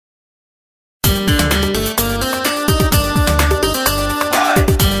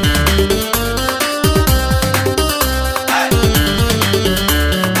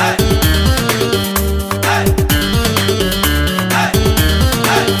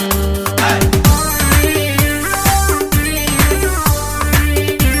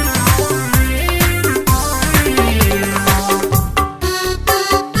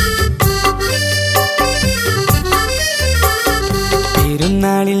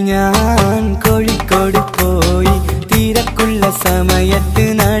ഞാൻ കോഴിക്കോട് പോയി തിരക്കുള്ള സമയത്ത്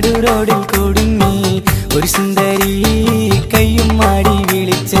നടു റോഡിൽ കുടുങ്ങി ഒരു സുന്ദരി കയ്യും മാടി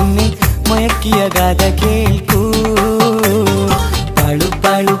വിളിച്ചെന്നെ മയക്കിയ കഥ കേൾക്കൂ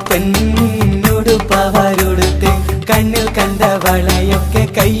പളുപ്പളുപ്പന്നോട് പവരൊടുത്ത് കണ്ണിൽ കണ്ട വളയൊക്കെ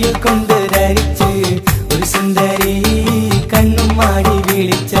കയ്യിൽ കൊണ്ട് ധരിച്ച് ഒരു സുന്ദരി കണ്ണും മാടി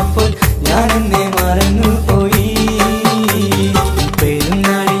വിളിച്ചപ്പോൾ ഞാൻ എന്നെ മറന്നുപോയി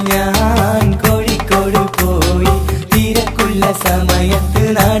പെരുന്നാളിൽ ഞാൻ കോഴിക്കോട് പോയി തിരക്കുള്ള സമയത്ത്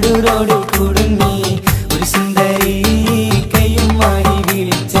നടു റോഡിൽ കുടുങ്ങി ഒരു സുന്ദരി കയ്യും മാടി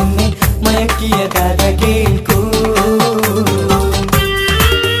വിളിച്ചെന്നെ മയക്കിയ കഥ കേൾക്കൂ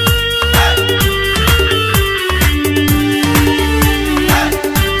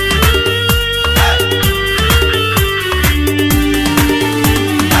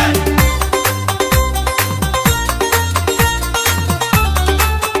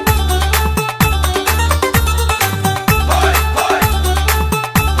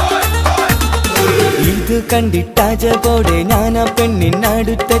കണ്ടിട്ടാജപോടെ ഞാൻ ആ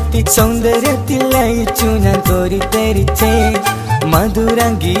പെണ്ണിനടുത്തെത്തി സൗന്ദര്യത്തിൽ ലയിച്ചു ഞാൻ കോരിത്തരിച്ചേ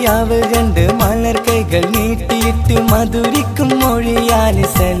മധുരങ്കി അവൾ കണ്ട് മലർ കൈകൾ നീട്ടിയിട്ട് മധുരിക്കും മൊഴിയാലെ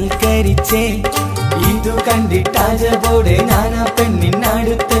സൽക്കരിച്ചേ ഇതു കണ്ടിട്ടാജപോടെ ഞാൻ ആ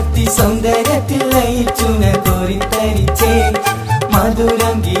പെണ്ണിനടുത്തെത്തി സൗന്ദര്യത്തിൽ ലയിച്ചു ഞാൻ കോരിത്തരിച്ചേ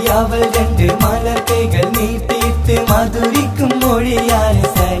മധുരങ്കി അവൾ കണ്ട് മലർ കൈകൾ നീട്ടിയിട്ട് മധുരിക്കും മൊഴിയാലെ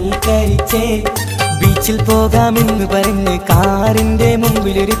സൽക്കരിച്ചേ ബീച്ചിൽ പോകാമെന്ന് പറഞ്ഞ് കാറിന്റെ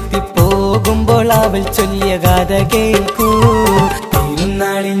മുമ്പിലിരുത്തി പോകുമ്പോൾ അവൾ ചൊല്ലിയ കഥ കേൾക്കൂ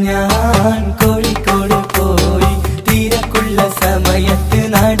തിരുനാളിൽ ഞാൻ കോഴിക്കോട് പോയി തിരക്കുള്ള സമയത്ത്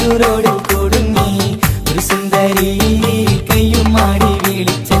നടു റോഡിൽ കുടുങ്ങി ഒരു സുന്ദരി കയ്യും മാടി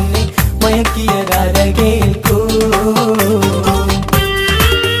വിളിച്ചെന്നെ മയക്കിയ കഥ കേൾക്കൂ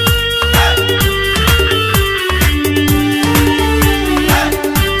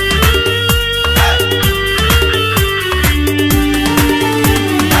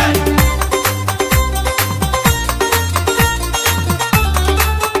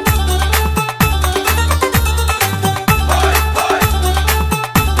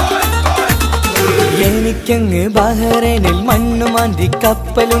എനിക്കങ്ങ് ബഹ്റൈനിൽ മണ്ണുമാന്തി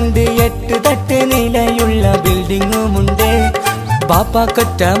കപ്പലുണ്ട് 8 തട്ട് നിലയുള്ള ബിൽഡിങ്ങുമുണ്ട്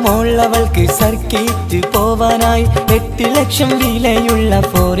ബാപ്പാക്കൊറ്റ മോളവൾക്ക് സർക്കിറ്റ് പോവാനായി 8 ലക്ഷം വിലയുള്ള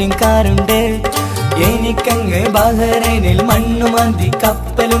ഫോറിൻ കാറുണ്ട് എനിക്കങ്ങ് ബഹ്റൈനിൽ മണ്ണുമാന്തി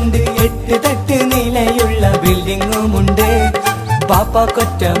കപ്പലുണ്ട് 8 തട്ട് നിലയുള്ള ബിൽഡിങ്ങുമുണ്ട്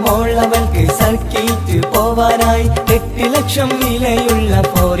ബാപ്പാക്കൊറ്റ മോളവൾക്ക് സർക്കിറ്റ് പോവാനായി 8 ലക്ഷം വിലയുള്ള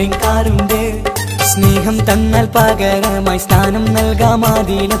ഫോറിൻ കാറുണ്ട് സ്നേഹം തന്നാൽ പകരമായി സ്ഥാനം നൽകാം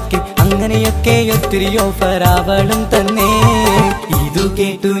അതിലൊക്കെ അങ്ങനെയൊക്കെ ഒത്തിരി ഓഫർ അവളും തന്നെ ഇതു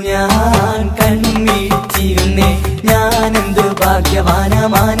കേട്ടു ഞാൻ കണ്ണുമിഴിച്ചിരുന്നേ ഞാൻ എന്ത് ഭാഗ്യവാന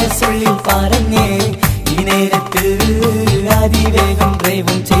മനസ്സുള്ളിൽ പറഞ്ഞേ ഈ നേരത്ത് അതിവേഗം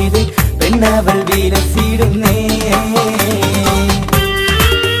ഡ്രൈവും ചെയ്ത് പെണ്ണവൾ വിലസിടുന്നേ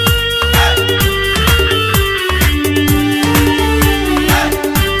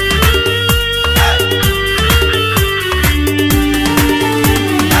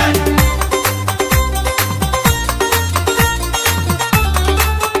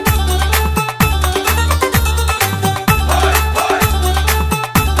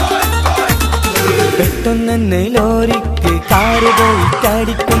പെട്ടെന്ന് ലോറിക്ക് കാറ്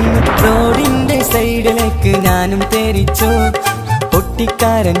പോയിട്ടടിക്കുന്നു റോഡിന്റെ സൈഡിലേക്ക് ഞാനും തെറിച്ചു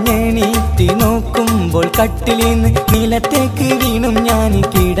പൊട്ടിക്കാരഞ്ഞെണീറ്റ് നോക്കുമ്പോൾ കട്ടിലിന്ന് നിലത്തേക്ക് വീണും ഞാൻ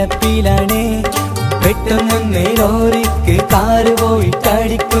കിടപ്പിലാണ് പെട്ടെന്ന് ലോറിക്ക് കാറ്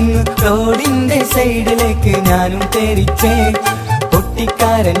പോയിട്ടടിക്കുന്നു റോഡിന്റെ സൈഡിലേക്ക് ഞാനും തെറിച്ചേ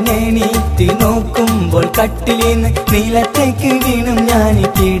പൊട്ടിക്കാരഞ്ഞെണീറ്റ് നോക്കുമ്പോൾ കട്ടിലിന്ന് നിലത്തേക്ക് വീണും ഞാൻ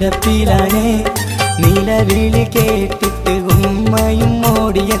കിടപ്പിലാണ് നിലവിളി കേട്ടിട്ട് ഉമ്മയും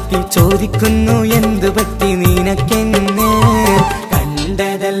ഓടിയെത്തി ചോദിക്കുന്നു എന്തു പറ്റി നിനക്കെന്ന്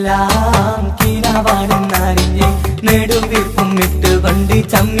കണ്ടതെല്ലാം കിനാവാണെന്നറിഞ്ഞ് നെടുവീർപ്പും ഇട്ടുകൊണ്ട്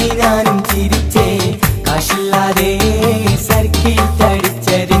ചമ്മി ഞാനും ചിരിച്ചേ കാശില്ലാതെ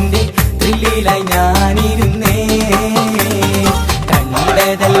സർക്കിട്ടടിച്ചതിന്റെ ത്രില്ലിലായി ഞാനിരുന്നേ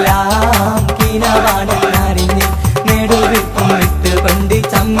കണ്ടതെല്ലാം കിനാവാണെന്നറിഞ്ഞ് നെടുവീർപ്പും ഇട്ടുകൊണ്ട്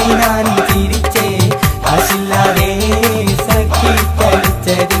ചമ്മി ഞാനും ചിരിച്ചേ കാശില്ലാതെ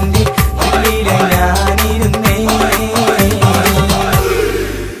സർക്കിട്ടടിച്ചതിന്റെ ത്രില്ലിലായി ഞാനിരുന്നേ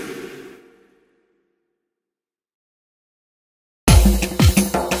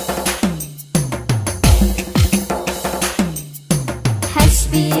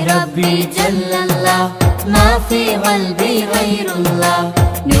ربي جل الله ما في قلبي غير الله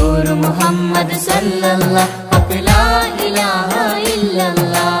نور محمد صلى الله حق لا إله إلا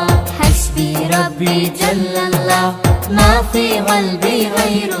الله حسبي ربي جل الله ما في قلبي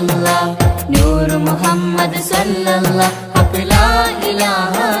غير الله نور محمد صلى الله حق لا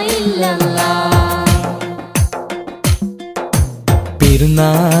إله إلا الله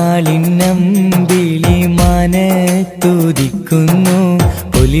പെരുന്നാളിന്നമ്പിളി മനത്തുദിക്കുന്നു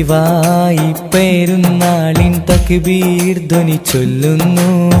പൊലിവായി പെരുന്നാളിൻ തക്ബീർ ധ്വനി ചൊല്ലുന്നു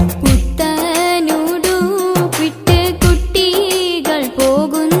പുത്തനുടുപ്പിട്ട് കുട്ടികൾ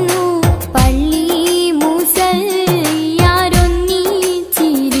പോകുന്നു പള്ളി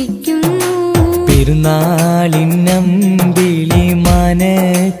മുസല്ലിയാരൊന്നിച്ചിരിക്കുന്നു പെരുന്നാളിന്നമ്പിളി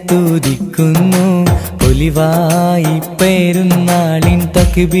മനത്തുദിക്കുന്നു പൊലിവായി പെരുന്നാളിൻ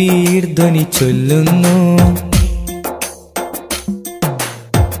തക്ബീർ ധ്വനി ചൊല്ലുന്നു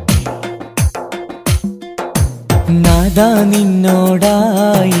നാദാ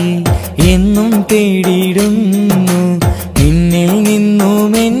നിന്നോടായി എന്നും തേടിയിടുന്നു നിന്നിൽ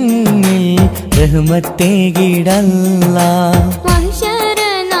നിന്നുമെന്നിൽ റഹ്മത്തേകിടല്ലാഹ്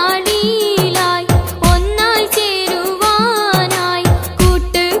മഹ്ശറനാളിലായി ഒന്നായി ചേരുവാനായി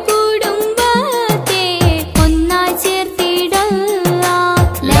കൂട്ടുകുടുംബത്തെ ഒന്നായി ചേർത്തിടല്ലാഹ്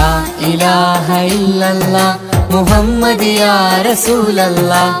ലാ ഇലാഹ ഇല്ലല്ലാഹ് മുഹമ്മദ് യാ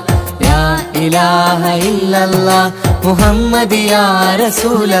റസൂലല്ലാഹ് ലാ ഇലാഹ ഇല്ലല്ലാഹ് മുഹമ്മദ് യാ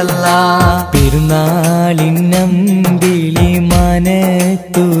റസൂലല്ലാഹ് പെരുന്നാളിന്നമ്പിളി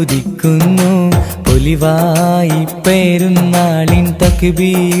മനത്തുദിക്കുന്നു പൊലിവായി പെരുന്നാളിൻ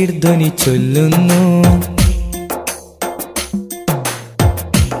തക്ബീർ ധ്വനി ചൊല്ലുന്നു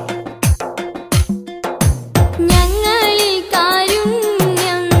ഞങ്ങളിൽ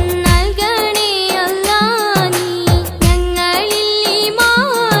കാരുണ്യം നൽകണേ അല്ലാഹ് നീ ഞങ്ങളിൽ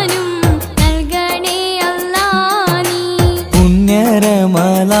ഈമാനും നൽകണേ അല്ലാഹ് നീ പുണ്യറമളാനിൽ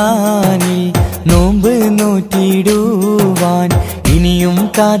നോമ്പ് നോറ്റിടുവാൻ ഇനിയും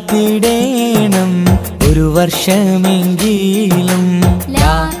കാത്തിടേണം ഒരു വർഷമെങ്കിലും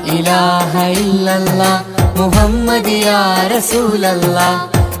ലാ ഇലാഹ ഇല്ലല്ലാഹ് മുഹമ്മദ് യാ റസൂലല്ലാഹ്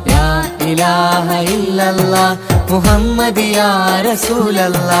ലാ ഇലാഹ ഇല്ലല്ലാഹ് മുഹമ്മദ് യാ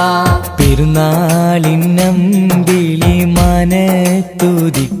റസൂലല്ലാഹ് പെരുന്നാളിന്നമ്പിളി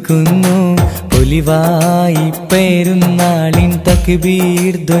മനത്തുദിക്കുന്നു പൊലിവായി പെരുന്നാളിൻ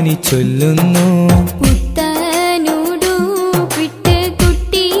തക്ബീർ ധ്വനി ചൊല്ലുന്നു പുത്തനുടുപ്പിട്ട്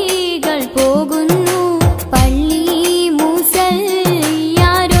കുട്ടികൾ പോകുന്നു പള്ളി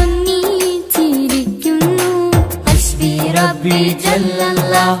മുസല്ലിയാരൊന്നിച്ചിരിക്കുന്നു ഹസ്ബി റബ്ബി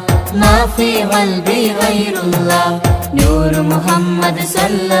ജല്ലല്ലാഹ് മാ ഫീ ഖൽബി ഗൈറുല്ലാഹ് നൂർ മുഹമ്മദ്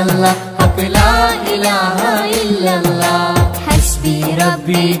സല്ലല്ലാഹ് ഹഖ് ലാ ഇലാഹ ഇല്ലല്ലാഹ് ഹസ്ബി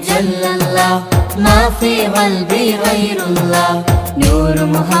റബ്ബി ജല്ലല്ലാഹ് മാ ഫീ ഖൽബി ഗൈറുല്ലാഹ് നൂർ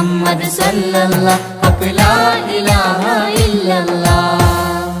മുഹമ്മദ് സല്ലല്ലാഹ് ഹഖ് ലാ ഇലാഹ ഇല്ലല്ലാഹ്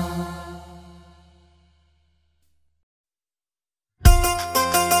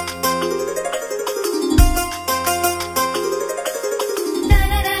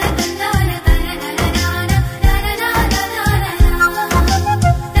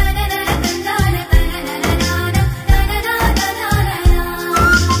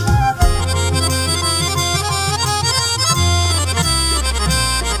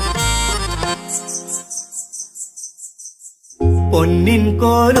പൊന്നിൻ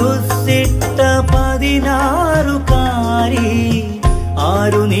കോലുസിട്ട 16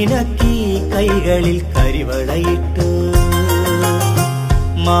 ആരു നിനക്കീ കൈകളിൽ കരിവളയിട്ട്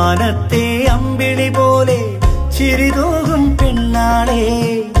മാനത്തെ അമ്പിളി പോലെ ചിരിതൂകും പെണ്ണാളെ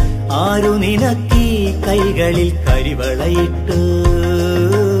ആരു നിനക്കീ കൈകളിൽ കരിവളയിട്ട്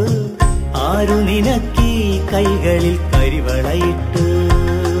ആരു നിനക്കീ കൈകളിൽ കരിവളയിട്ട്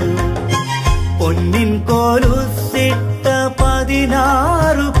പൊന്നിൻ കോലുസിട്ട 16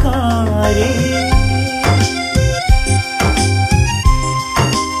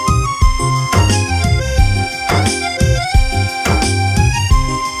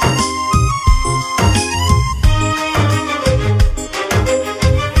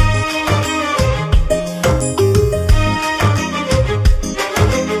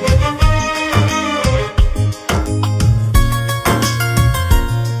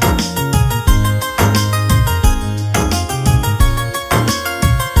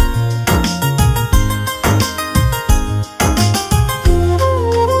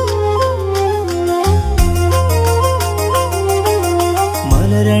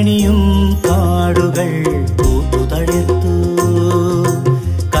 മലരണിയും കാടുകൾ പൂത്തുതളിർത്തു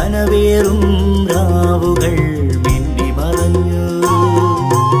കനവേറും രാവുകൾ മിന്നിമറഞ്ഞു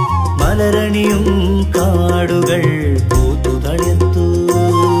മലരണിയും കാടുകൾ പൂത്തുതളിർത്തു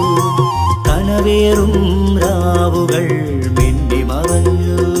കനവേറും രാവുകൾ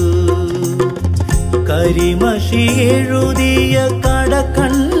മിന്നിമറഞ്ഞു. കരിമഷി എഴുതിയ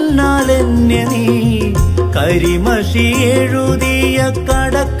കടക്കണ്ണാലെന്നെ നീ, കരിമഷി എഴുതിയ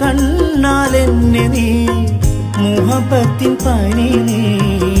കടക്കണ്ണാലെന്നെ നീ, മുഹബത്തിൻ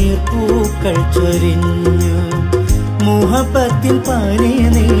പനിനീർ പൂക്കൾ ചൊരിഞ്ഞു, മുഹബത്തിൻ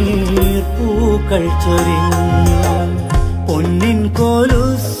പനിനീർ പൂക്കൾ ചൊരിഞ്ഞു. പൊന്നിൻ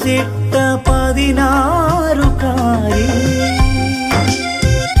കൊലുസിട്ട 16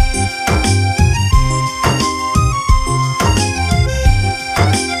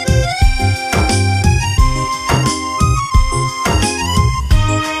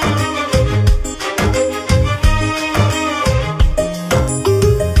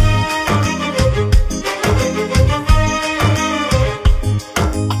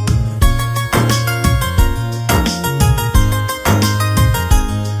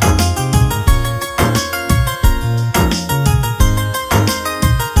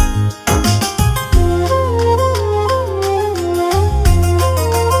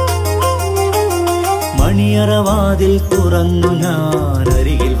 മണിയറവാതിൽ തുറന്നു ഞാൻ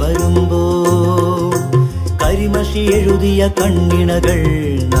അരികിൽ വരുമ്പോൾ, കരിമഷി എഴുതിയ കണ്ണിണകൾ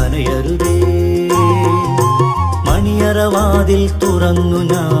നനയരുതേ. മണിയറവാതിൽ തുറന്നു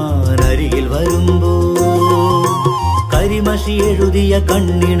ഞാൻ അരികിൽ വരുമ്പോൾ, കരിമഷി എഴുതിയ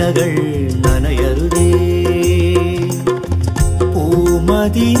കണ്ണിണകൾ നനയരുതേ.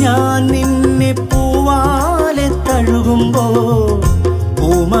 പൂമതി ഞാൻ നിന്നെ പൂവാലെ തഴുകുമ്പോൾ,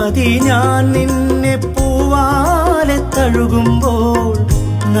 പൂമതി ഞാൻ നിന്നെ പൂവാലെ തഴുകുമ്പോൾ,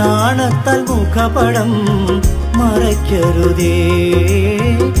 നാണത്താൽ മുഖപടം മറയ്ക്കരുതേ,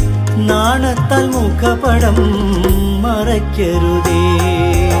 നാണത്താൽ മുഖപടം മറയ്ക്കരുതേ.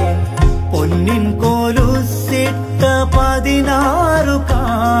 പൊന്നിൻ കോലുസിട്ട 16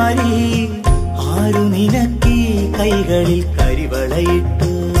 ആരു നിനക്കീ കൈകളിൽ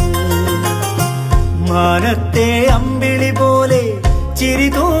കരിവളയിട്ടു. മാനത്തെ അമ്പിളി പോലെ ചിരി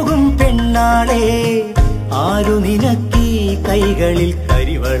തൂകും പെണ്ണാളെ, ആരു നിനക്കീ കൈകളിൽ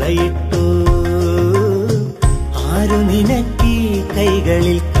കരിവളയിട്ടു, ആരു നിനക്കീ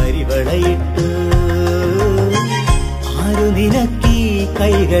കൈകളിൽ കരിവളയിട്ടു, ആരു നിനക്കീ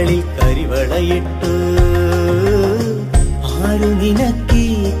കൈകളിൽ കരിവളയിട്ടു, ആരു നിനക്കീ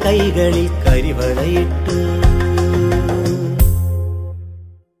കൈകളിൽ കരിവളയിട്ടു.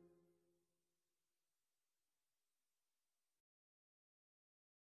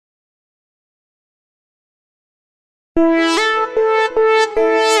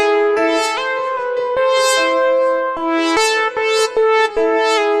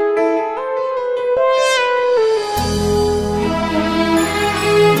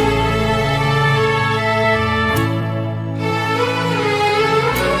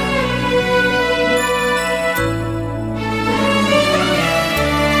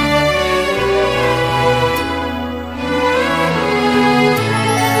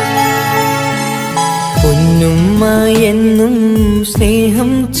 എന്നും സ്നേഹം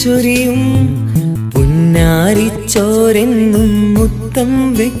ചൊരിയും പുന്നാരിച്ചോരെന്നും മുത്തം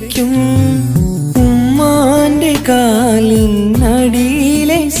വയ്ക്കും. ഉമ്മാന്റെ കാലിനടിയിലെ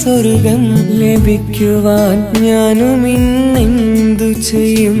സ്വർഗം ലഭിക്കുവാൻ ഞാനും ഇന്നെന്തു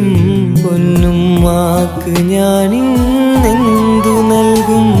ചെയ്യും. പൊന്നുമ്മാക്ക് ഞാനിന്നെന്തു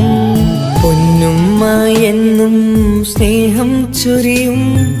നൽകും. പൊന്നുമ്മ എന്നും സ്നേഹം ചൊരിയും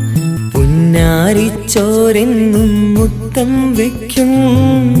പുന്നാരിച്ചോരെന്നും മുത്തം വയ്ക്കും.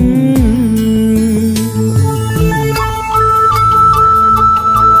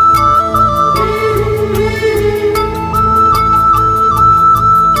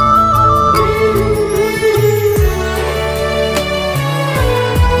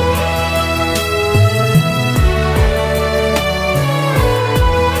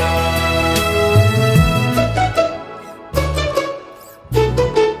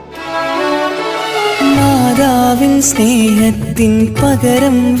 സ്നേഹത്തിൻ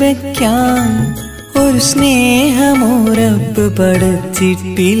പകരം വയ്ക്കാൻ ഒരു സ്നേഹമോരപ്പ്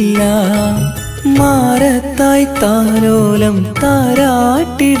പടച്ചിട്ടില്ല. മാറത്തായി താലോലം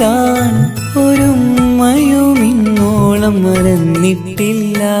താരാട്ടിടാൻ ഒരുമ്മയും ഇന്നോളം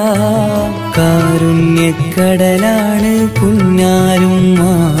മറന്നിട്ടില്ല. കാരുണ്യക്കടലാണ് പുന്നാരുമ്മ,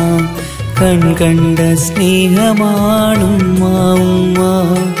 കൺകണ്ട സ്നേഹമാണുമ്മ. ഉമ്മ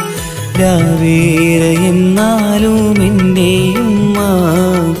രാവേറെ എന്നാലും എന്നെയുമ്മ,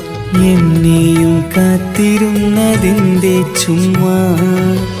 എന്നെയും കാത്തിരുന്നതിൻ്റെ ചുമ്മാ.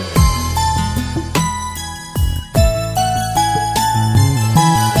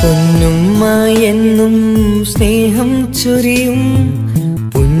 പൊന്നുമ്മ എന്നും സ്നേഹം ചൊരിയും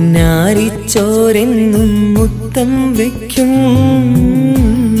പുന്നാരിച്ചോ ചോരെന്നും മുത്തം വയ്ക്കും.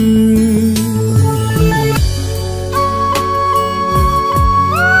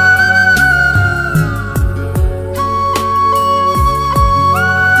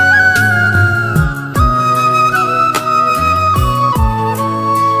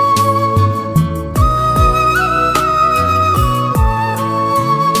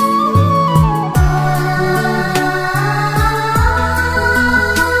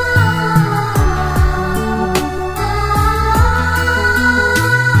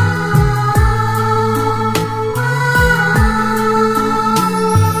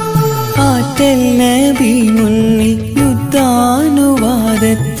 നബി മുന്നിൽ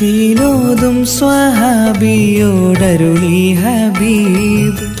യുദ്ധാനുവാദത്തിനോതും സ്വഹാബിയോടരുളി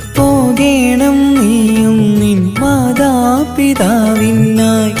ഹബീബ്, പോകേണം നീയും നിൻ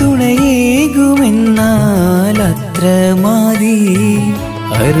മാതാപിതാവിനായി, തുണയേകുമെന്നാൽ അത്ര മതി.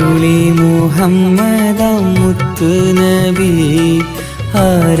 അരുളി മുഹമ്മദാം മുത്തു നബി,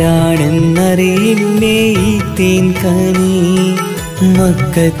 ആരാണെന്നറിയില്ലേ ഈ തേൻ കനി,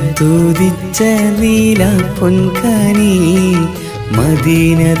 മക്കത്തുദിച്ച നീല പൊൻകനി,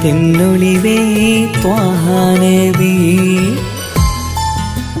 മദീന തെന്നൊളിവേ ത്വാഹ നബി.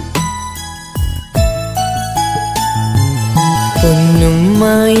 പൊന്നുമ്മ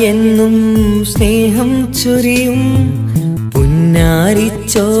എന്നും സ്നേഹം ചൊരിയും,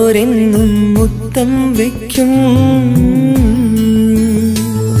 പുന്നാരിച്ചോരെന്നും മുത്തം വയ്ക്കും.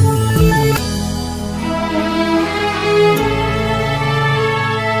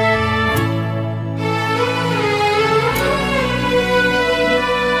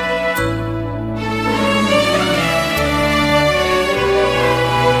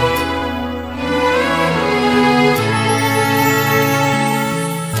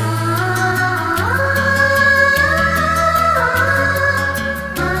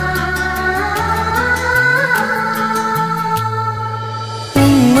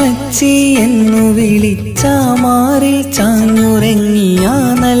 എന്നു വിളിച്ചാമാറിൽ ചാഞ്ഞുറങ്ങിയ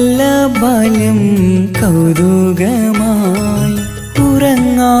നല്ല ബാല്യം കൗതുകമായി,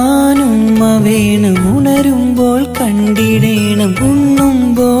 ഉറങ്ങാനുമ്മ വേണം, ഉണരുമ്പോൾ കണ്ടിടേണം,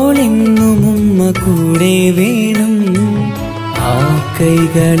 ഉണ്ണുമ്പോൾ എന്നും ഉമ്മ കൂടെ വേണം. ആ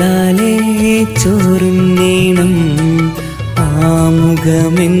കൈകളാലേ ചോറും നേണം, ആ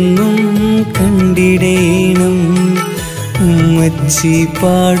മുഖമെന്നും കണ്ടിടേണം. ഉമ്മച്ചി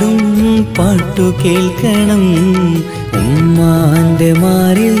പാടും പാട്ടു കേൾക്കണം, ഉമ്മാന്റെ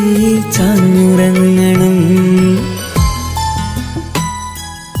മാറിൽ ചാഞ്ഞുറങ്ങണം.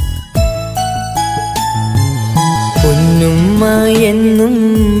 പൊന്നുമ്മ എന്നും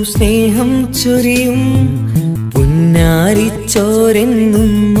സ്നേഹം ചൊരിയും, പുന്നാരിച്ചോരെന്നും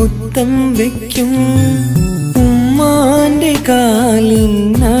മുത്തം വയ്ക്കും. ഉമ്മാന്റെ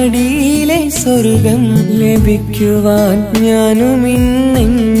കാലിനടിയിലെ സ്വർഗം ലഭിക്കുവാൻ ഞാനും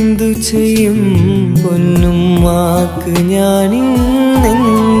ഇന്നെന്തു ചെയ്യും, പൊന്നുമ്മാക്ക്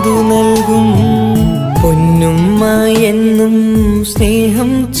ഞാനിന്നെന്തു നൽകും. പൊന്നുമ്മ എന്നും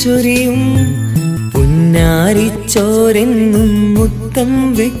സ്നേഹം ചൊരിയും, പുന്നാരിച്ചോരെന്നും മുത്തം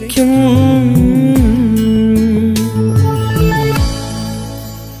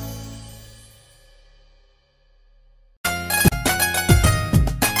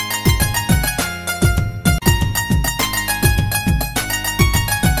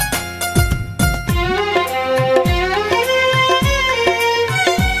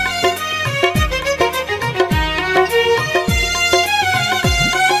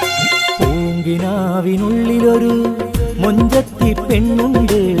മൊഞ്ചത്തി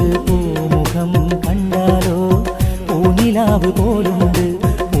പെണ്ണുണ്ട്, പൂമുഖം കണ്ടാലോ പൂനിലാവ് പോലുണ്ട്,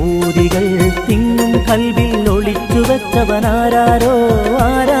 പൂതികൾ തിങ്ങും കൽവിൽ ഒളിച്ചു വെച്ചവനാരാരോ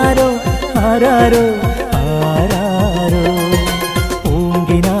ആരാരോ ആരാരോ ആരാരോ.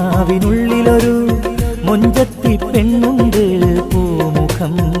 പൂങ്കിനാവിനുള്ളിലൊരു മൊഞ്ചത്തി പെണ്ണുണ്ട്,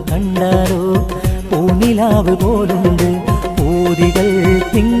 പൂമുഖം കണ്ടാലോ പൂനിലാവ് പോലുണ്ട്, പൂതികൾ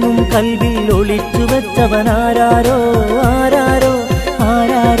തിങ്ങും കൽവിൽ ഒളിച്ചു വെച്ചവനാരാരോ ആരാരോ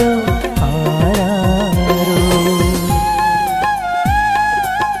ആരാരോ ആരാരോ.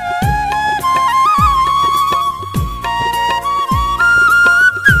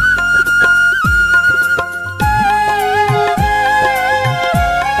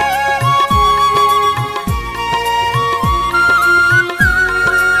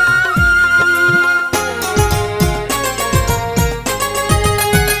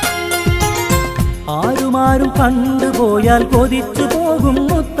 ആരും കണ്ടുപോയാൽ കൊതിച്ചു പോകും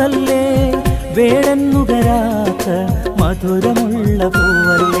മുത്തല്ലേ, വേടന്നുകരാത്ത മധുരമുള്ള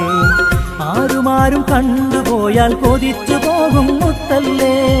പൂവല്ലേ. ആരും കണ്ടുപോയാൽ കൊതിച്ചു പോകും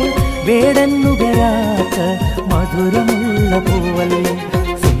മുത്തല്ലേ, വേടന്നുകരാത്ത മധുരമുള്ള പൂവല്ലേ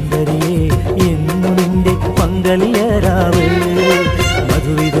സുന്ദരിയെ എന്നു നിന്റെ മംഗല്യരാവ്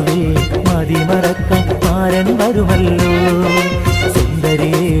മധുവിധുവേ മതിമറക്കാൻ മാരൻ വരുമല്ലോ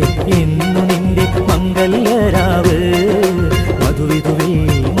സുന്ദരിയെ എന്നു നിന്റെ മംഗല്യരാവ് മധുവിധുവേ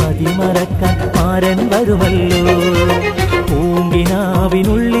മതിമറക്കാൻ മാരൻ വരുമല്ലോ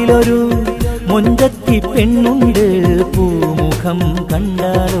പൂങ്കിനാവിനുള്ളിലൊരു മൊഞ്ചത്തി പെണ്ണുണ്ട് പൂമുഖം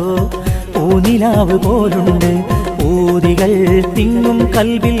കണ്ടാലോ പൂനിലാവ് പോലുണ്ട് ഊതികൾ തിങ്ങും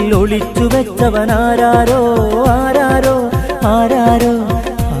കൽവിൽ ഒളിച്ചു വെച്ചവനാരാരോ ആരാരോ ആരാരോ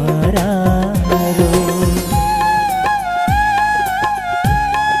ആരാരോ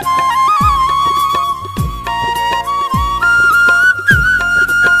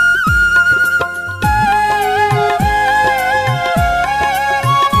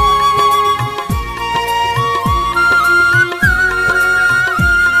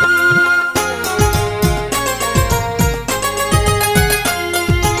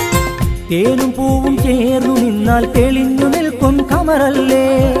തേനും പൂവും ചേർന്നു നിന്നാൽ തെളിഞ്ഞു നിൽക്കും കമറല്ലേ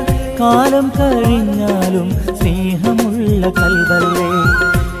കാലം കഴിഞ്ഞാലും സ്നേഹമുള്ള കൽവല്ലേ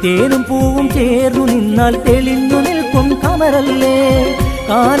തേനും പൂവും ചേർന്നു നിന്നാൽ തെളിഞ്ഞു നിൽക്കും കമറല്ലേ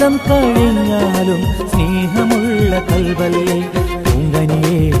കാലം കഴിഞ്ഞാലും സ്നേഹമുള്ള കൽവല്ലേ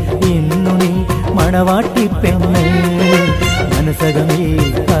പൂങ്കനിയെ എന്നു നീ മണവാട്ടി പെണ്ണ് മനസ്സകമേ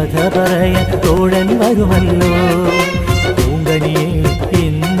കഥ പറയാൻ തോഴൻ വരുമല്ലോ പൂങ്കനിയെ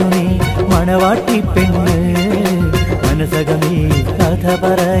എന്നു നീ മണവാട്ടി പെണ്ണ് മനസ്സകമേ കഥ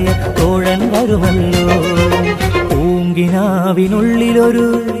പറയാൻ തോഴൻ വരുമല്ലോ പൂങ്കിനാവിനുള്ളിലൊരു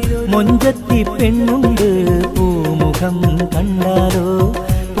മൊഞ്ചത്തി പെണ്ണുണ്ട് പൂമുഖം കണ്ടാലോ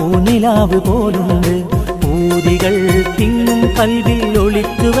പൂനിലാവ് പോലുണ്ട് ഊതികൾ തിങ്ങും കൽവിൽ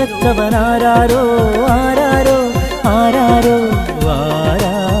ഒളിച്ചു വെച്ചവനാരാരോ ആരാരോ ആരാരോ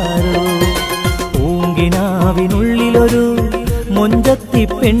ആരാരോ പൂങ്കിനാവിനുള്ളിലൊരു മൊഞ്ചത്തി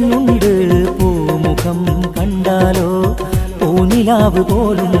പെണ്ണുണ്ട് പൂമുഖം കണ്ടാലോ പൂനിലാവ്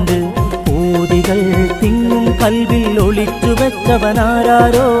പോലുണ്ട് ഊതികൾ തിങ്ങും കൽവിൽ ഒളിച്ചു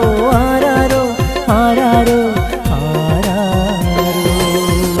വെച്ചവനാരാരോ ആരാരോ ആരാരോ ആരാരോ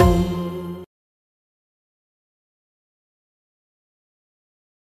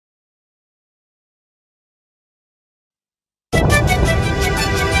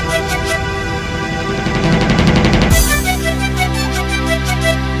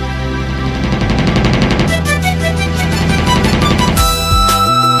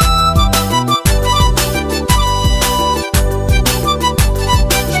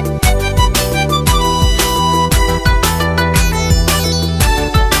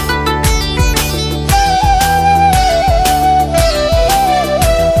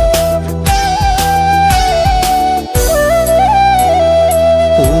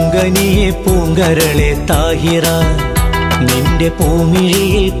പൂങ്കരളെ താഹിറ നിന്റെ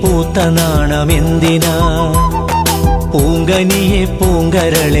പൂമിഴിയിൽ പൂത്ത നാണമെന്തിനാ പൂങ്കനിയെ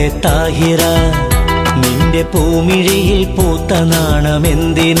പൂങ്കരളെ താഹിറ നിന്റെ പൂമിഴിയിൽ പൂത്ത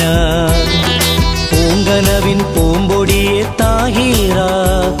നാണമെന്തിനാ പൂങ്കനവിൻ പൂമ്പൊടിയെ താഹിറ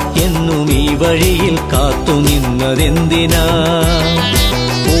എന്നും ഈ വഴിയിൽ കാത്തു നിന്നതെന്തിനാ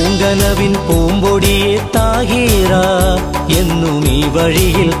പൂങ്കനവിൻ പൂമ്പൊടിയെ താഹിറ എന്നും ഈ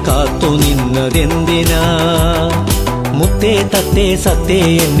വഴിയിൽ കാത്തു നിന്നതെന്തിനാ മുത്തേ തത്തേ സത്തേ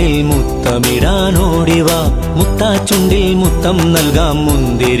എന്നിൽ മുത്തമിടാനോടിവാ മുത്താച്ചുണ്ടിൽ മുത്തം നൽകാം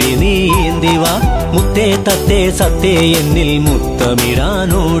മുന്തിരി നീന്തിവാ മുത്തേ തത്തേ സത്തേ എന്നിൽ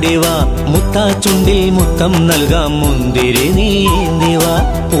മുത്തമിടാനോടിവാ മുത്താച്ചുണ്ടിൽ മുത്തം നൽകാം മുന്തിരി നീന്തിവാ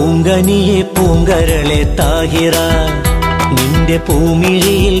പൂങ്കനിയെ പൂങ്കരളെ താഹിറ നിന്റെ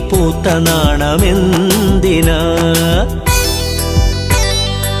പൂമിഴിയിൽ പൂത്ത നാണമെന്തിനാ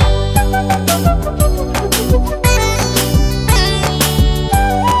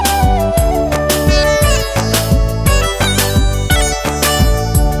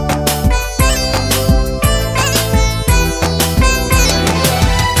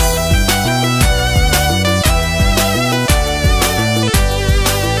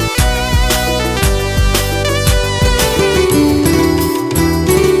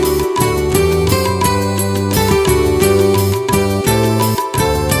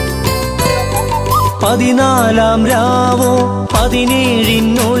പതിനാലാം രാവോ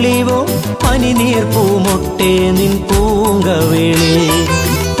പതിനേഴിനൊളിവോ പനിനീർപ്പൂമൊട്ടേ നിൻ പൂങ്കവിളി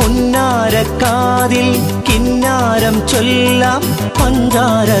പൊന്നാരക്കാതിൽ കിന്നാരം ചൊല്ലാം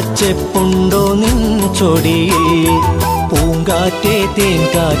പഞ്ചാരച്ചെപ്പുണ്ടോ നിൻ ചൊടിയിൽ പൂങ്കാറ്റേ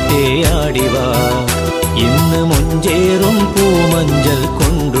തേൻകാറ്റേ ആടിവാ ഇന്ന് മൊഞ്ചേറും പൂമഞ്ചൽ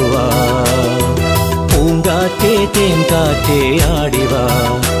കൊണ്ടുവാ പൂങ്കാറ്റേ തേൻകാറ്റേ ആടിവാ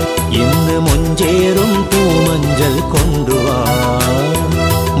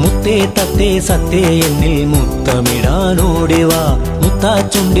തത്തേ സത്തേ എന്നിൽ മുത്തമിടാനോടിവാ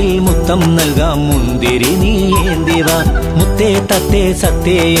മുത്താച്ചുണ്ടിൽ മുത്തം നൽകാം മുന്തിരി നീ ഏന്തിവാ മുത്തേ തത്തേ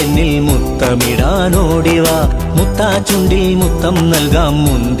സത്തേ എന്നിൽ മുത്തമിടാനോടിവാ മുത്താച്ചുണ്ടിൽ മുത്തം നൽകാം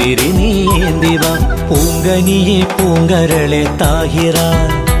മുന്തിരി നീ ഏന്തിവാ പൂങ്കനിയെ പൂങ്കരളെ താഹിറ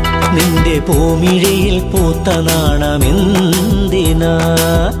നിന്റെ പൂമിഴിയിൽ പൂത്ത നാണമെന്തിനാ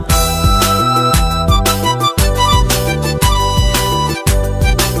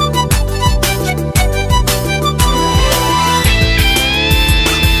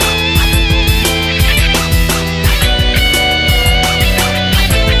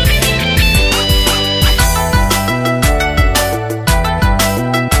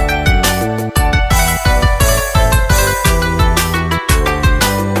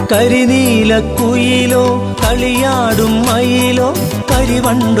കരിനീലക്കുയിലോ കളിയാടും മയിലോ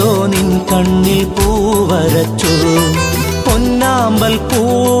കരിവണ്ടോ നിൻ കണ്ണിൽ പൂവരച്ചു പൊന്നാമ്പൽ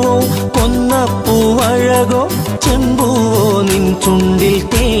പൂവോ കൊന്നപ്പൂവഴകോ ചെമ്പൂവോ നിൻ ചുണ്ടിൽ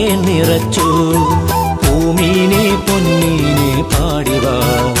തേൻ നിറച്ചു പൂമീനെ പൊന്നീനെ പാടിവാ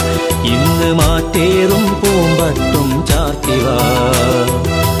ഇന്ന് മാറ്റേറും പൂമ്പട്ടും ചാർത്തിവാ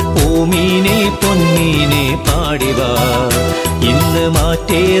പൂമീനെ പൊന്നീനെ പാടിവാ ഇന്ന്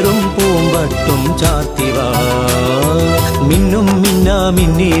മാറ്റേറും പൂമ്പട്ടും ചാർത്തിവാ മിന്നും മിന്നാ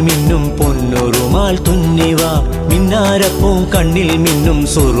മിന്നി മിന്നും പൊന്നൊരുമാൾ തുന്നിവാ മിന്നാരപ്പൂ കണ്ണിൽ മിന്നും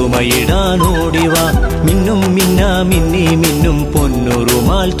സുറുമയിടാനോടിവാ മിന്നും മിന്നാ മിന്നി മിന്നും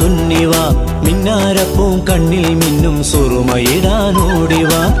പൊന്നൊരുമാൾ തുന്നിവാ മിന്നാരപ്പൂ കണ്ണിൽ മിന്നും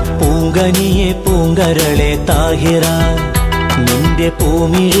സുറുമയിടാനോടിവാ പൂങ്കനിയെ പൂങ്കരളെ താഹിറ നിന്റെ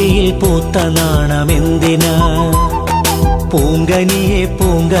പൂമിഴിയിൽ പൂത്ത നാണമെന്തിനാ പൂങ്കനിയെ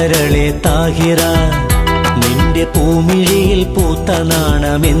പൂങ്കരളെ താഹിറ നിന്റെ പൂമിഴിയിൽ പൂത്ത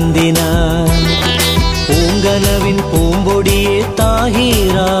നാണമെന്തിനാ പൂങ്കനവിൻ പൂമ്പൊടിയെ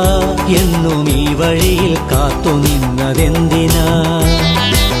താഹിറ എന്നും ഈ വഴിയിൽ കാത്തു നിന്നതെന്തിനാ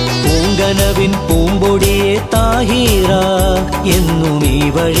പൂങ്കനവിൻ പൂമ്പൊടിയെ താഹിറ എന്നും ഈ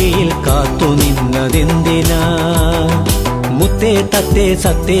വഴിയിൽ കാത്തു നിന്നതെന്തിനാ മുത്തേ തത്തേ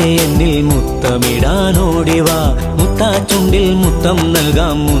സത്തേ എന്നിൽ മുത്തമിടാനോടിവാ മുത്താച്ചുണ്ടിൽ മുത്തം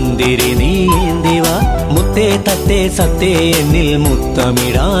നൽകാം മുന്തിരി നീന്തിവാ മുത്തേ തത്തേ സത്തേ എന്നിൽ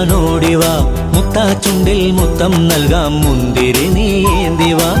മുത്തമിടാനോടിവാ മുത്താച്ചുണ്ടിൽ മുത്തം നൽകാം മുന്തിരി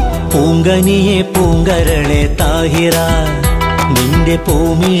നീന്തിവാ പൂങ്കനിയെ പൂങ്കരളെ താഹിറ നിന്റെ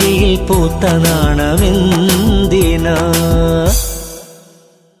പൂമിഴിയിൽ പൂത്ത നാണമെന്തിനാ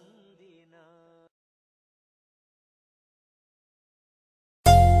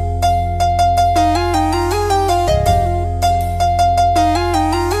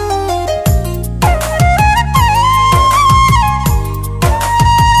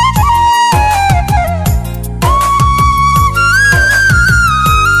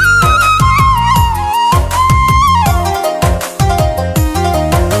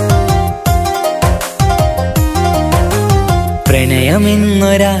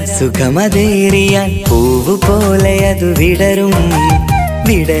പ്രണയമെന്നൊരാ സുഖമതേറിയാൽ പൂവ് പോലെ അത് വിടരും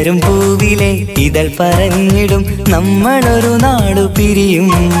വിടരും പൂവിലെ ഇതൾ പറഞ്ഞിടും നമ്മളൊരു നാടു പിരിയും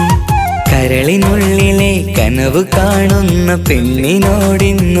കരളിനുള്ളിലെ കനവ് കാണുന്ന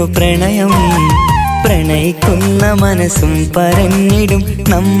പെണ്ണിനോടിന്നു പ്രണയം പ്രണയിക്കുന്ന മനസ്സും പറഞ്ഞിടും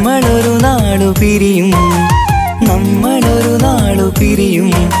നമ്മളൊരു നാടു പിരിയും നമ്മളൊരു നാടു പിരിയും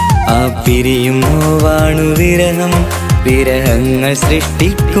ആ പിരിയും നോവാണു വിരഹം വിരഹങ്ങൾ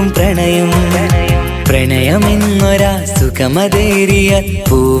സൃഷ്ടിക്കും പ്രണയം പ്രണയമെന്നൊരാ സുഖമതേറിയ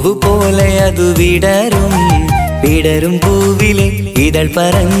പൂവ് പോലെ അത് വിടരും വിടരും പൂവിലെ ഇതൾ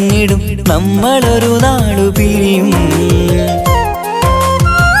പറഞ്ഞിടും നമ്മളൊരു നാടു പിരിയും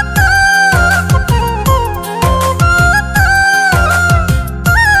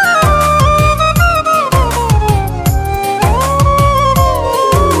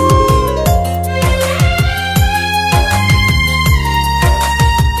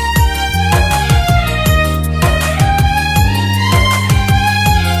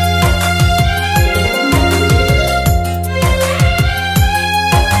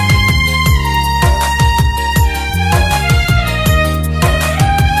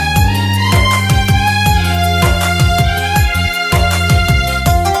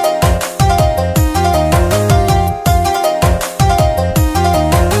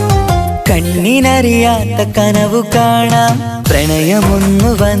കണ്ണിനറിയാത്ത കനവു കാണാം പ്രണയമൊന്നു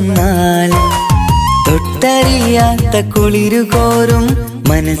വന്നാൽ തൊട്ടറിയാത്ത കുളിരു കോരും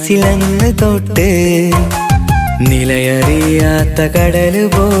മനസ്സിലന്ന് തൊട്ട് നിലയറിയാത്ത കടല്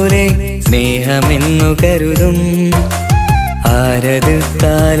പോലെ സ്നേഹമെന്നു കരുതും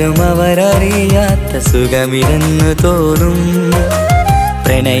ആരെടുത്താലും അവരറിയാത്ത സുഖമില്ലെന്ന് തോന്നും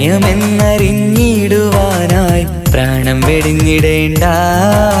പ്രണയമെന്നറിഞ്ഞിടുവാനായി പ്രാണം വെടിഞ്ഞിടേണ്ട.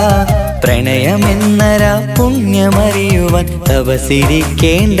 പ്രണയമെന്നരാ പുണ്യമറിയുവാൻ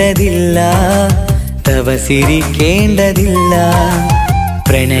തപസിരിക്കേണ്ടതില്ല, തപസിരിക്കേണ്ടതില്ല.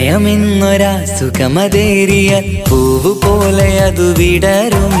 പ്രണയമെന്നൊരാ സുഖമതേറിയ പൂവ് പോലെ അതു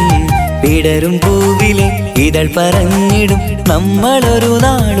വിടരും, വിടരും പൂവിലെ ഇതൾ പറഞ്ഞിടും നമ്മളൊരു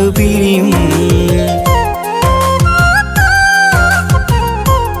നാളു പിരിയും.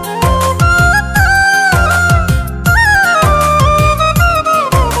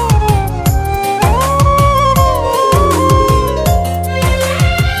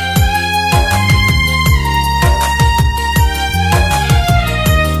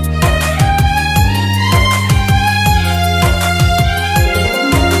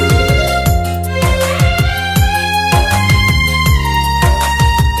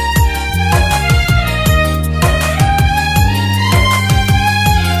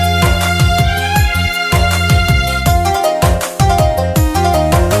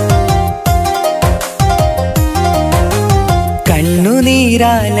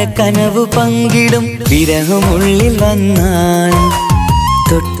 കണ്ണുനീരാല കനവു പങ്കിടും വിരഹമുള്ളിൽ വന്നാൽ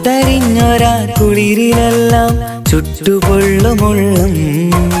തൊട്ടറിഞ്ഞൊരാ കുളിരിലെല്ലാം ചുട്ടുപൊള്ളുമുള്ളും.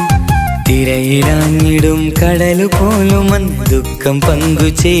 തിരയിലാഞ്ഞിടും കടലു പോലും ദുഃഖം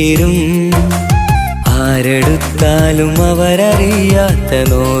പങ്കുചേരും. ആരെടുത്താലും അവരറിയാത്ത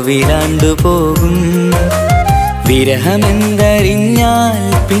നോവിലാണ്ടുപോകും. വിരഹമെന്തറിഞ്ഞാൽ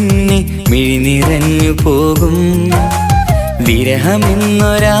പിന്നെ മിഴിനിറഞ്ഞു പോകും.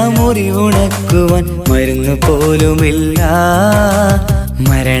 വിരഹമെന്നൊരാ മുറിവുണക്കുവാൻ മരുന്നു പോലുമില്ല,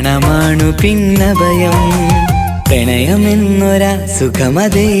 മരണമാണു പിന്നെ ഭയം. പ്രണയമെന്നൊരാ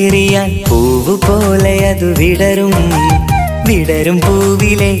സുഖമതേറിയാൽ പൂവ് പോലെ അതു വിടരും, വിടരും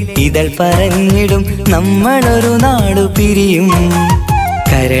പൂവിലെ ഇതൾ പറഞ്ഞിടും നമ്മളൊരു നാടു പിരിയും.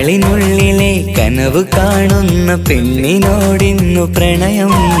 കരളിനുള്ളിലെ കനവ് കാണുന്ന പെണ്ണിനോടിന്നു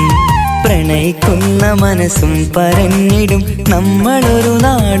പ്രണയം, പ്രണയിക്കുന്ന മനസ്സും പറഞ്ഞിടും നമ്മളൊരു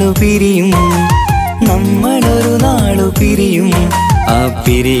നാടു പിരിയും, നമ്മളൊരു നാടു പിരിയും. ആ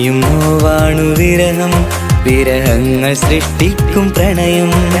പിരിയും നോവാണു വിരഹം, വിരഹങ്ങൾ സൃഷ്ടിക്കും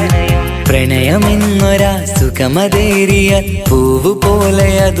പ്രണയം. പ്രണയമെന്നൊരാ സുഖമതേറിയ പൂവ് പോലെ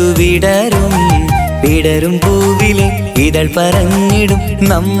അതു വിടരും, വിടരും പൂവിലെ ഇതൾ പറഞ്ഞിടും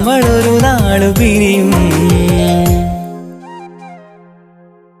നമ്മളൊരു നാളു പിരിയും.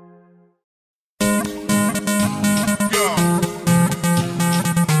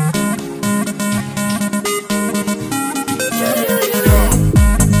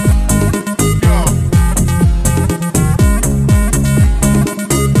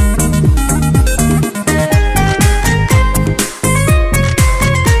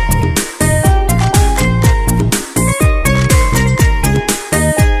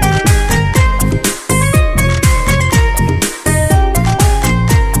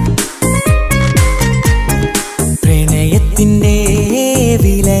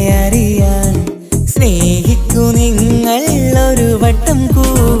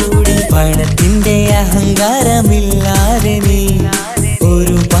 പണത്തിന്റെ അഹങ്കാരമില്ലാതെ നീ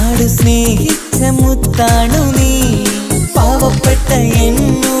ഒരുപാട് സ്നേഹിച്ച മുത്താണു നീ. പാവപ്പെട്ട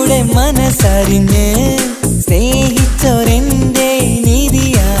എന്നോടെ മനസ്സറിഞ്ഞ് സ്നേഹിച്ചോരെന്റെ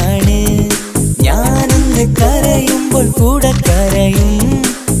നീതിയാണ്. ഞാനിന്ന് കരയുമ്പോൾ കൂടെ കരയും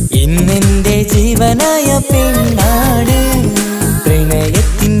ഇന്നെന്റെ ജീവനായ പെണ്ണാണ്.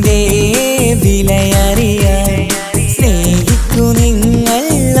 പ്രണയത്തിന്റെ വിലയറിയാൻ സ്നേഹിക്കൂ നിങ്ങൾ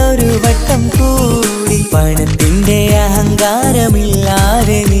ഒരു വട്ടം കൂടി. പണത്തിന്റെ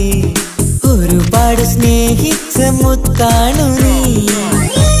അഹങ്കാരമില്ലാതെ നീ ഒരുപാട് സ്നേഹിച്ച മുത്താണു നീ.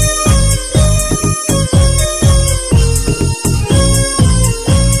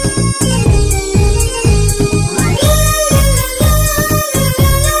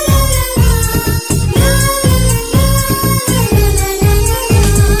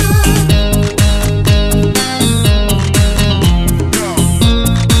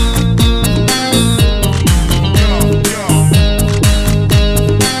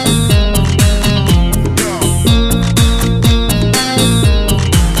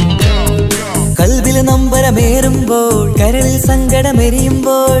 നമ്പരമേറുമ്പോൾ കരളിൽ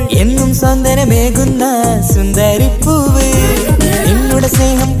സങ്കടമെരിയുമ്പോൾ എന്നും സൗന്ദര്യമേകുന്ന സുന്ദരിപ്പൂവ്. എന്നോട്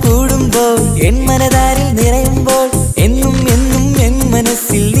സ്നേഹം കൂടുമ്പോൾ എൻ മനതാരിൽ നിറയുമ്പോൾ എന്നും എന്നും എൻ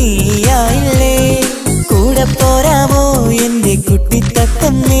മനസ്സിൽ നീയായില്ലേ. കൂടെ പോരാമോ എന്റെ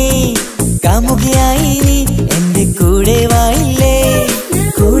കുട്ടിത്തത്തം നീ, കാമുകിയായി നീ എന്റെ കൂടെ വായില്ലേ.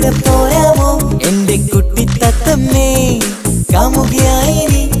 കൂടെ പോരാമോ എന്റെ കുട്ടിത്തത്തം നീ, കാമുകിയായി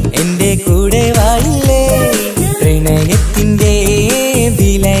നീ എന്റെ കൂടെ വായില്ലേ. പ്രണയത്തിന്റെ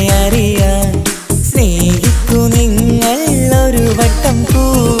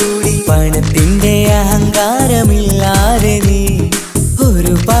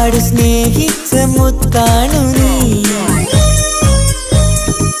ഒരുപാട് സ്നേഹിച്ച മുത്താണു നീ.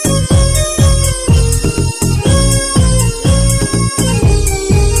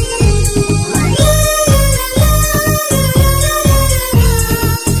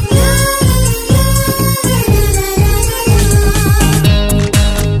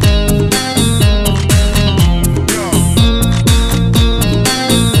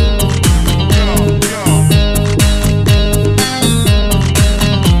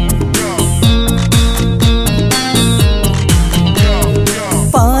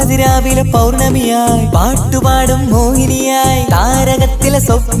 പാതിരാവിലെ പൗർണമിയായി പാട്ടുപാടും മോഹിനിയായി താരകത്തിലെ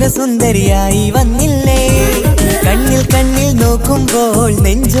സ്വപ്ന സുന്ദരിയായി വന്നില്ലേ. കണ്ണിൽ കണ്ണിൽ നോക്കുമ്പോൾ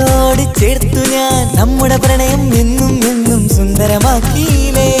നെഞ്ചോട് ചേർത്തു ഞാൻ നമ്മുടെ പ്രണയം എന്നും എന്നും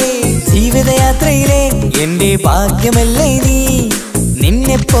സുന്ദരമാക്കിയില്ലേ. ജീവിതയാത്രയിലെ എന്റെ ഭാഗ്യമല്ലേ നീ,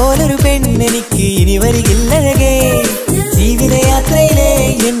 നിന്നെ പോലൊരു പെണ്ണെനിക്ക് ഇനി വരികില്ലഴകേ. ജീവിതയാത്രയിലെ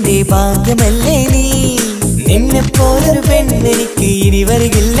എന്റെ ഭാഗ്യമല്ലേ നീ, നിന്നെ പോലൊരു പെണ്ണെനിക്ക് ഇനി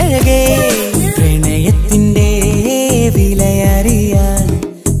വരികില്ലഴകേ. പ്രണയത്തിന്റെ വിലയറിയാൻ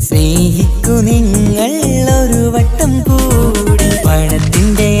സ്നേഹിക്കൂ നിങ്ങൾ ഒരു വട്ടം കൂടി.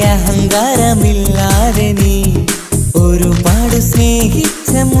 പണത്തിന്റെ അഹങ്കാരമില്ലാതെ നീ ഒരുപാട് സ്നേഹിച്ച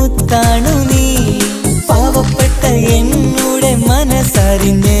മുത്താണു നീ. പാവപ്പെട്ട എന്നുടെ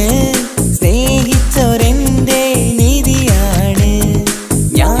മനസ്സറിഞ്ഞ് സ്നേഹിച്ചോരെന്റെ നീതിയാണ്.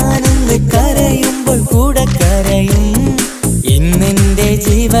 ഞാനൊന്ന് കരയുമ്പോൾ കൂടെ കരയും ഇന്നെന്റെ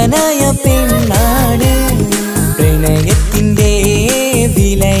ജീവനായ പെണ്ണാണ്.